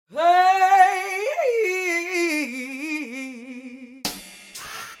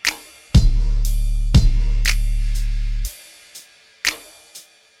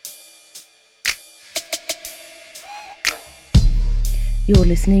You're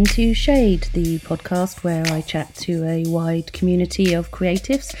listening to Shade, the podcast where I chat to a wide community of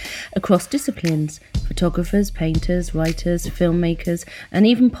creatives across disciplines, photographers, painters, writers, filmmakers, and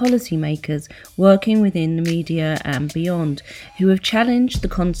even policymakers working within the media and beyond, who have challenged the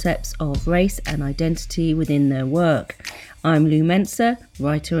concepts of race and identity within their work. I'm Lou Mensa,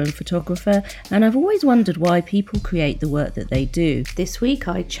 writer and photographer, and I've always wondered why people create the work that they do. This week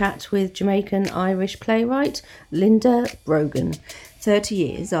I chat with Jamaican-Irish playwright Linda Brogan. 30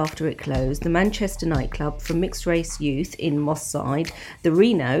 years after it closed, the Manchester nightclub for mixed-race youth in Mosside, the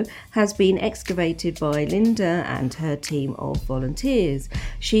Reno, has been excavated by Linda and her team of volunteers.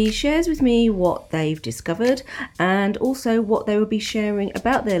 She shares with me what they've discovered and also what they will be sharing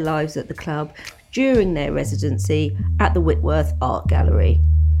about their lives at the club during their residency at the Whitworth Art Gallery.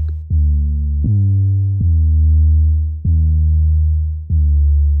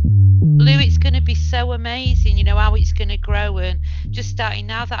 Lou, it's going to be so amazing, how it's going to grow, and just starting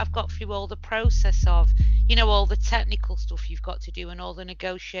now that I've got through all the process of, all the technical stuff you've got to do and all the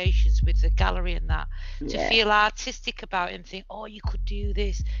negotiations with the gallery and that, to feel artistic about it and think, oh, you could do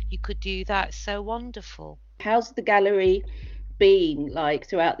this, you could do that. It's so wonderful. How's the gallery been like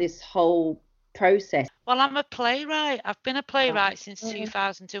throughout this whole process? Well, I'm a playwright. I've been a playwright since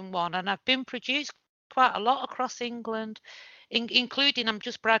 2001, and I've been produced quite a lot across England, including, I'm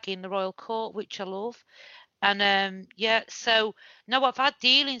just bragging, the Royal Court, which I love. And so no, I've had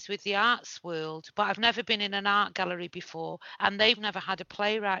dealings with the arts world, but I've never been in an art gallery before, and they've never had a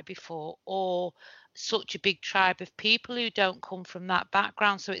playwright before, or such a big tribe of people who don't come from that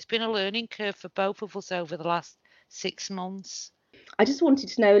background. So it's been a learning curve for both of us over the last 6 months. I just wanted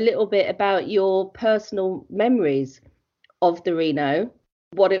to know a little bit about your personal memories of the Reno,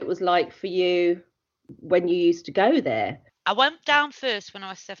 what it was like for you when you used to go there. I went down first when I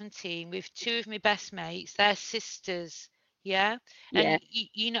was 17 with two of my best mates, they're sisters, and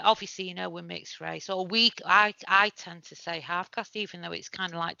obviously we're mixed race, or I tend to say half caste, even though it's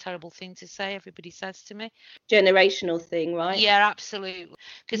kind of like a terrible thing to say, everybody says to me. Generational thing, right? Yeah, absolutely,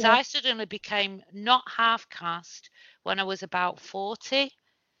 because I suddenly became not half caste when I was about 40.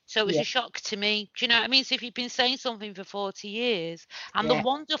 So it was a shock to me. Do you know what I mean? So if you've been saying something for 40 years, and the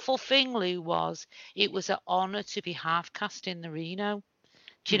wonderful thing, Lou, was it was an honour to be half caste in the Reno.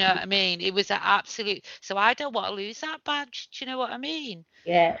 Do you know what I mean? It was an absolute. So I don't want to lose that badge. Do you know what I mean?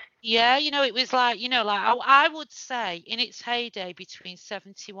 Yeah. Yeah, it was like, I would say in its heyday between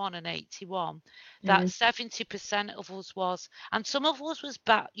 71 and 81, that 70% of us was, and some of us was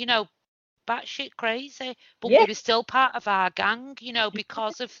batshit crazy, but we were still part of our gang,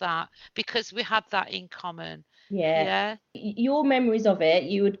 because of that, because we had that in common. Yeah. Your memories of it,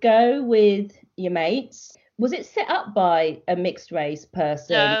 you would go with your mates. Was it set up by a mixed race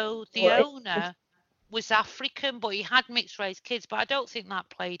person? No, the owner was African, but he had mixed race kids, but I don't think that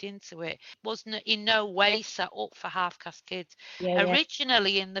played into it. Wasn't in no way set up for half caste kids.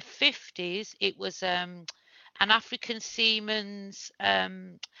 Originally in the 50s, it was an African seaman's,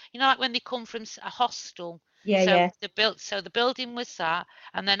 like when they come from a hostel. The building was that,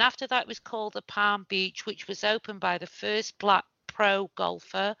 and then after that it was called the Palm Beach, which was opened by the first black pro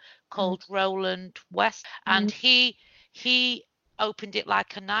golfer called Roland West, and he opened it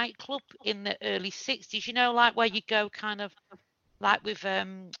like a nightclub in the early 60s, like where you go kind of like with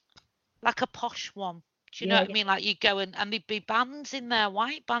like a posh one. Do you know what I mean? Like you go and there'd be bands in there,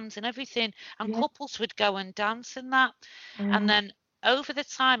 white bands and everything, and couples would go and dance in that. And then over the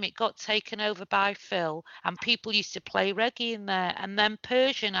time it got taken over by Phil, and people used to play reggae in there. And then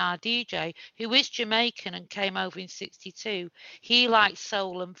Persian, our DJ, who is Jamaican and came over in 62, he liked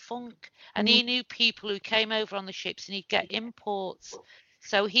soul and funk, and he knew people who came over on the ships, and he'd get imports.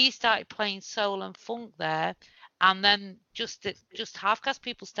 So he started playing soul and funk there, and then just half caste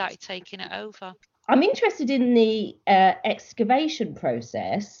people started taking it over. I'm interested in the excavation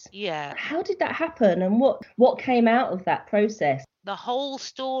process. Yeah. How did that happen, and what came out of that process? The whole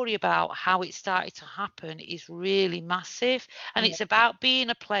story about how it started to happen is really massive, and it's about being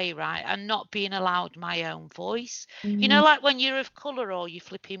a playwright and not being allowed my own voice. Like when you're of colour or you're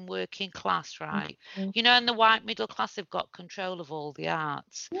flipping working class, right? And the white middle class have got control of all the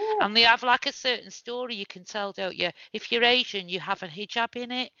arts, and they have like a certain story you can tell, don't you? If you're Asian, you have a hijab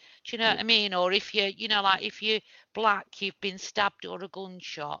in it. Do you know what I mean? Or if you're, like if you're black, you've been stabbed or a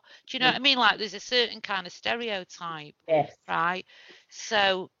gunshot. Do you know what I mean? Like there's a certain kind of stereotype, right?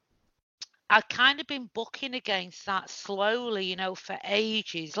 So I've kind of been bucking against that slowly, for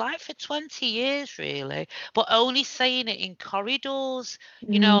ages, like for 20 years really, but only saying it in corridors,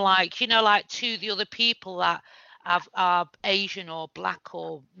 like to the other people that are Asian or black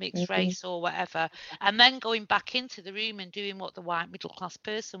or mixed race or whatever, and then going back into the room and doing what the white middle class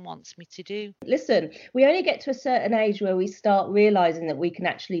person wants me to do. Listen, we only get to a certain age where we start realizing that we can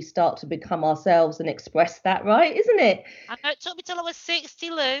actually start to become ourselves and express that, right? Isn't it? I know it took me till I was 60,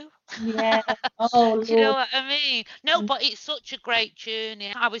 Lou. Yeah. Oh, Do you know Lord. what I mean? No, but it's such a great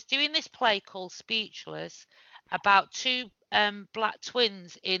journey. I was doing this play called Speechless about two black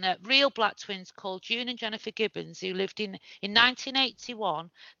twins real black twins called June and Jennifer Gibbons, who lived in 1981.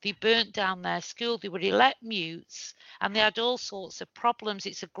 They burnt down their school. They were elect mutes and they had all sorts of problems.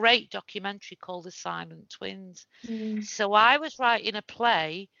 It's a great documentary called The Silent Twins. So I was writing a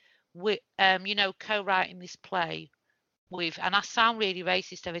play with co-writing this play with, and I sound really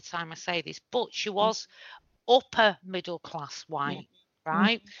racist every time I say this, but she was upper middle class white,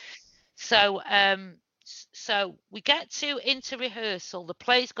 right? So so we get into rehearsal. The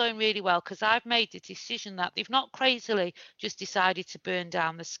play's going really well because I've made the decision that they've not crazily just decided to burn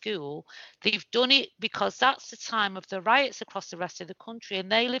down the school. They've done it because that's the time of the riots across the rest of the country,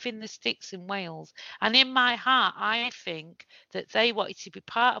 and they live in the sticks in Wales. And in my heart, I think that they wanted to be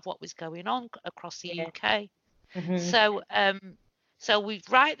part of what was going on across the UK. So we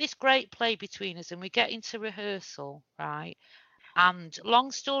write this great play between us and we get into rehearsal, right? And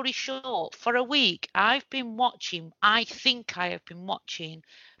long story short, for a week, I think I have been watching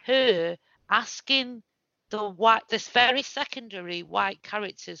her asking this very secondary white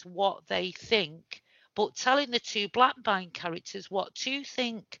characters what they think, but telling the two black main characters what to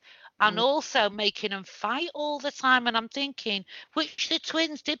think, and also making them fight all the time. And I'm thinking, which the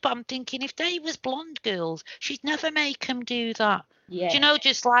twins did, but I'm thinking if they was blonde girls, she'd never make them do that. Yeah. Do you know,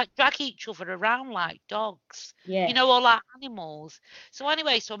 just like drag each other around like dogs, you know, or like animals. So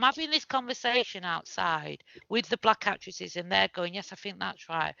anyway, so I'm having this conversation outside with the black actresses and they're going, yes, I think that's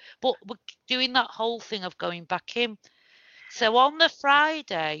right. But we're doing that whole thing of going back in. So on the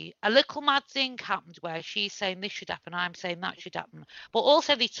Friday, a little mad thing happened where she's saying this should happen, I'm saying that should happen. But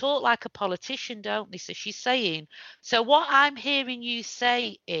also they talk like a politician, don't they? So she's saying, so what I'm hearing you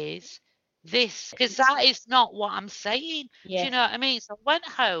say is this, because that is not what I'm saying. Do you know what I mean? So I went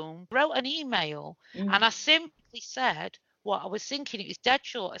home, wrote an email, and I simply said what I was thinking. It was dead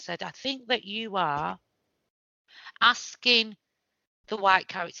short. I said, I think that you are asking the white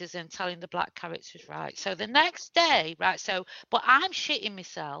characters and telling the black characters, right? So the next day, right, so, but I'm shitting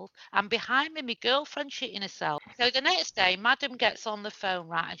myself, and behind me, my girlfriend shitting herself. So the next day, Madam gets on the phone,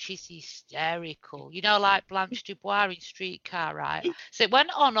 right, and she's hysterical, you know, like Blanche Dubois in Streetcar, right? So it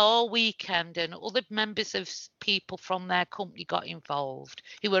went on all weekend, and other members of people from their company got involved,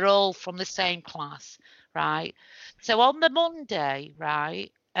 who were all from the same class, right? So on the Monday,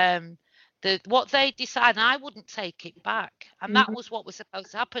 right, what they decided, I wouldn't take it back, and that was what was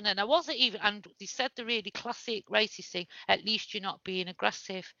supposed to happen. And I wasn't even, and they said the really classic racist thing, at least you're not being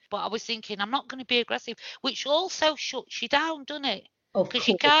aggressive. But I was thinking, I'm not going to be aggressive, which also shuts you down, doesn't it? Because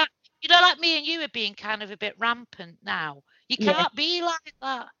you can't, you know, like me and you are being kind of a bit rampant now. You can't be like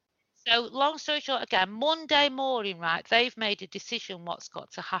that. So long story short, again, Monday morning, right, they've made a decision what's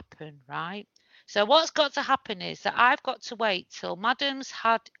got to happen, right? So what's got to happen is that I've got to wait till Madam's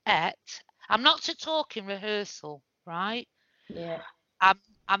had ate. I'm not to talk in rehearsal, right? Yeah.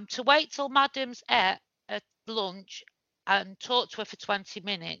 I'm to wait till Madam's ate at lunch and talk to her for 20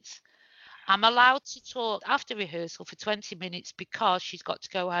 minutes. I'm allowed to talk after rehearsal for 20 minutes because she's got to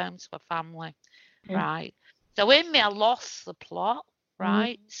go home to her family, right? So in me, I lost the plot,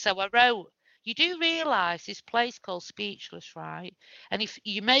 right? So I wrote, you do realise this play's called Speechless, right? And if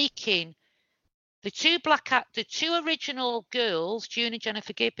you're making the two original girls, June and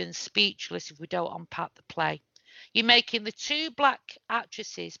Jennifer Gibbons, speechless if we don't unpack the play. You're making the two black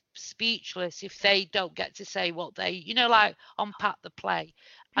actresses speechless if they don't get to say what they, you know, like unpack the play.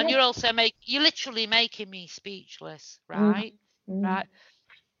 And you're also you're literally making me speechless, right? Right.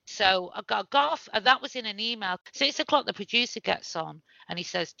 So I got off, and that was in an email. 6 o'clock, the producer gets on and he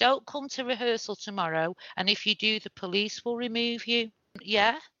says, don't come to rehearsal tomorrow. And if you do, the police will remove you.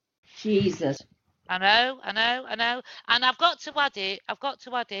 Yeah. Jesus. I know. And I've got to add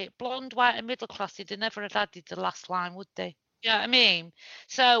it. Blonde, white, and middle class, they'd never have added the last line, would they? You know what I mean?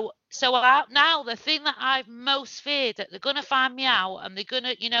 So now the thing that I've most feared that they're gonna find me out and they're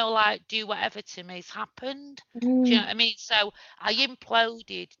gonna, you know, like do whatever to me has happened. Do you know what I mean? So I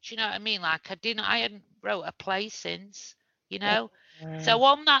imploded. Do you know what I mean? Like I hadn't wrote a play since, you know. So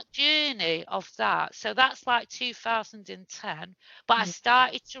on that journey of that, so that's like 2010, but I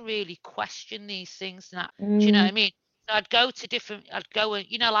started to really question these things now. Do you know what I mean? So I'd go and,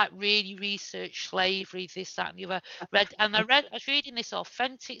 like really research slavery, this, that, and the other. I was reading this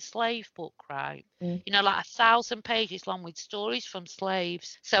authentic slave book, right? Like 1,000 pages long with stories from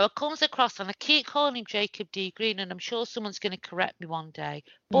slaves. So I comes across, and I keep calling him Jacob D. Green, and I'm sure someone's going to correct me one day.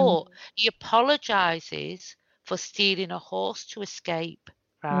 But he apologizes for stealing a horse to escape,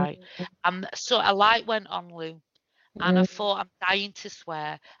 right? And so a light went on, Lou. And I thought, I'm dying to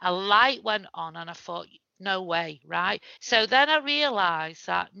swear. A light went on, and I thought, no way, right? So then I realised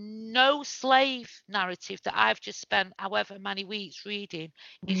that no slave narrative that I've just spent however many weeks reading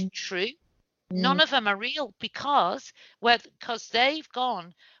is true. None of them are real because they've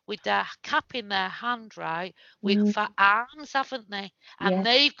gone with their cap in their hand, right, with for arms, haven't they? And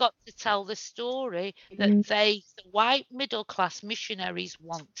they've got to tell the story that the white middle class missionaries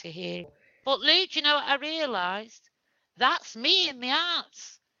want to hear. But Lou, do you know what I realised? That's me in the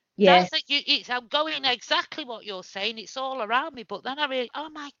arts. Yeah. I'm going exactly what you're saying. It's all around me. But then I realized, oh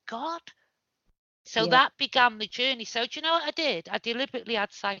my God. So that began the journey. So do you know what I did? I deliberately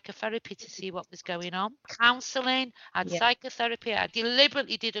had psychotherapy to see what was going on. Counselling, I had psychotherapy. I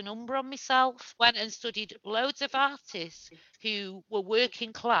deliberately did a number on myself. Went and studied loads of artists who were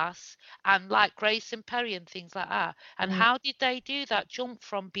working class and like Grace and Perry and things like that. And how did they do that jump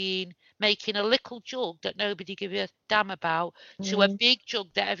from making a little jug that nobody gives a damn about to a big jug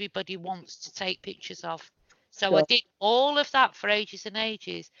that everybody wants to take pictures of? So I did all of that for ages and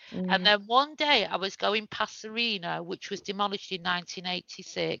ages. And then one day I was going past the Reno, which was demolished in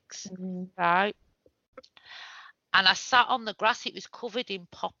 1986, right? And I sat on the grass. It was covered in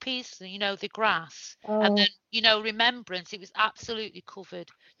poppies, the grass. And then, Remembrance, it was absolutely covered.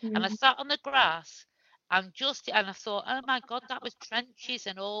 And I sat on the grass and I thought, oh my God, that was trenches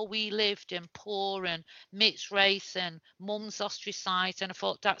and all we lived and poor and mixed race and mum's ostracised. And I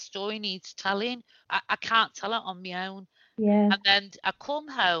thought that story needs telling. I can't tell it on my own. And then I come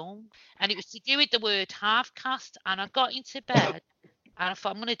home and it was to do with the word half caste, and I got into bed and I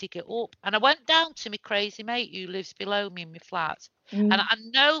thought, I'm going to dig it up. And I went down to my crazy mate who lives below me in my flat. And I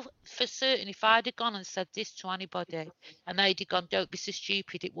know for certain if I'd have gone and said this to anybody and they'd have gone, don't be so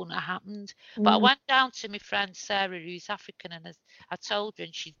stupid, it wouldn't have happened. But I went down to my friend Sarah, who's African, and I told her,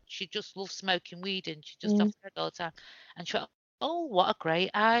 and she just loves smoking weed and she just does it all the time. And she went, oh, what a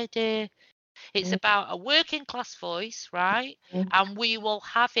great idea. It's about a working class voice, right? And we will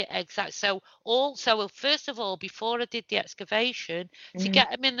have it exact. So first of all, before I did the excavation, to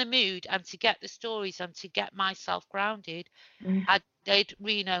get them in the mood and to get the stories and to get myself grounded, I did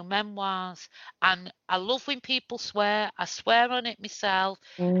Reno memoirs. And I love when people swear. I swear on it myself.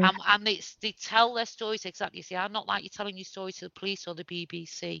 And they tell their stories exactly. You see, I'm not like you telling your story to the police or the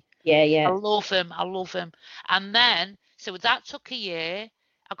BBC. I love them. I love them. And then, so that took a year.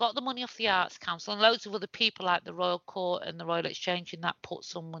 I got the money off the Arts Council and loads of other people like the Royal Court and the Royal Exchange and that put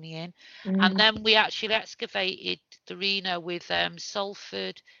some money in. And then we actually excavated the Reno with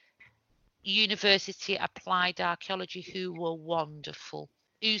Salford University Applied Archaeology, who were wonderful,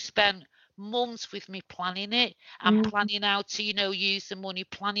 who spent months with me planning it and planning how to, use the money,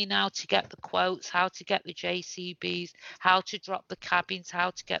 planning how to get the quotes, how to get the JCBs, how to drop the cabins, how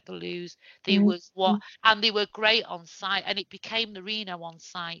to get the loos. And they were great on site, and it became the Reno on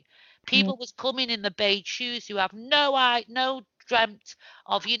site. People was coming in the beige shoes who have no dreamt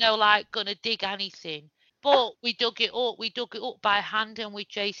of, gonna dig anything. But we dug it up. We dug it up by hand and with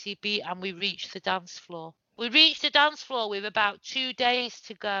JCB, and we reached the dance floor. We reached the dance floor with about 2 days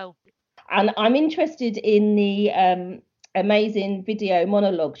to go. And I'm interested in the amazing video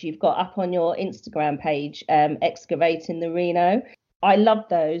monologues you've got up on your Instagram page, excavating the Reno. I love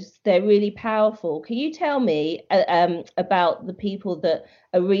those. They're really powerful. Can you tell me about the people that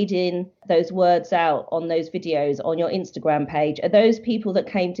are reading those words out on those videos on your Instagram page? Are those people that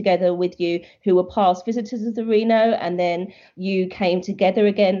came together with you who were past visitors of the Reno, and then you came together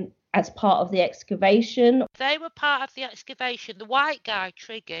again as part of the excavation? They were part of the excavation. The white guy,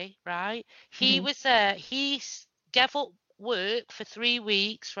 Triggy, right? He was there. He gave up work for 3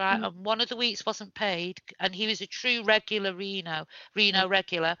 weeks, right? And one of the weeks wasn't paid. And he was a true regular Reno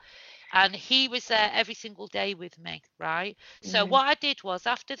regular. And he was there every single day with me, right? So what I did was,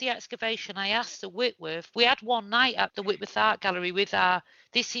 after the excavation, I asked the Whitworth. We had one night at the Whitworth Art Gallery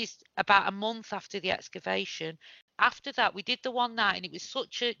this is about a month after the excavation. After that, we did the one night, and it was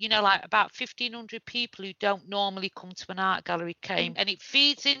such a, like about 1,500 people who don't normally come to an art gallery came. And it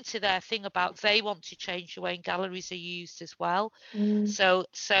feeds into their thing about they want to change the way galleries are used as well. So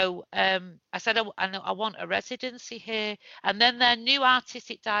I said, I want a residency here. And then their new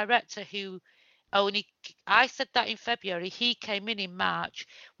artistic director, who I said that in February. He came in March.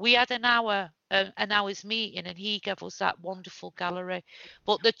 We had an hour's meeting, and he gave us that wonderful gallery.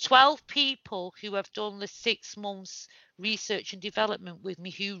 But the 12 people who have done the 6 months research and development with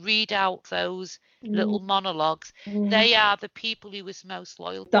me, who read out those little monologues, they are the people who was most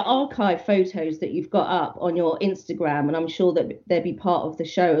loyal. The archive photos that you've got up on your Instagram, and I'm sure that they'll be part of the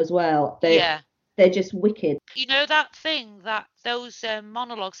show as well. They're just wicked. You know that thing, that those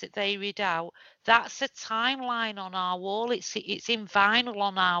monologues that they read out, that's a timeline on our wall. It's in vinyl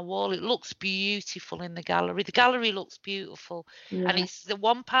on our wall. It looks beautiful in the gallery. The gallery looks beautiful. And it's the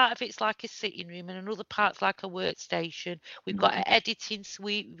one part of it's like a sitting room, and another part's like a workstation. We've got an editing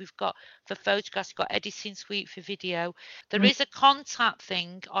suite. We've got for photographs, we've got editing suite for video. There is a contact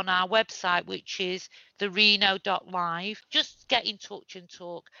thing on our website, which is the Reno.live. Just get in touch and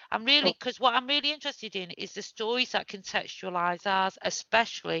talk. Because what I'm really interested in is the stories that contextualize ours,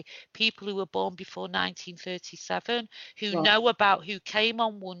 especially people who were born before 1937, who know about who came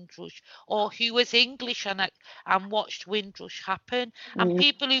on Windrush, or who was English and watched Windrush happen, and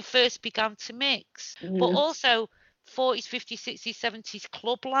people who first began to mix, but also 40s, 50s, 60s, 70s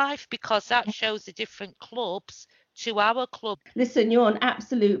club life, because that shows the different clubs to our club. Listen, you're an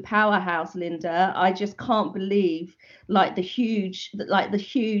absolute powerhouse, Linda. I just can't believe the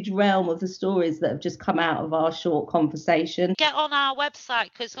huge realm of the stories that have just come out of our short conversation. Get on our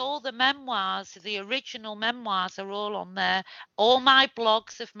website, because all the memoirs, the original memoirs, are all on there. All my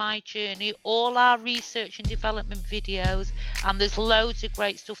blogs of my journey, all our research and development videos, and there's loads of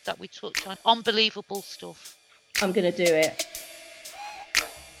great stuff that we touch on. Unbelievable stuff. I'm going to do it.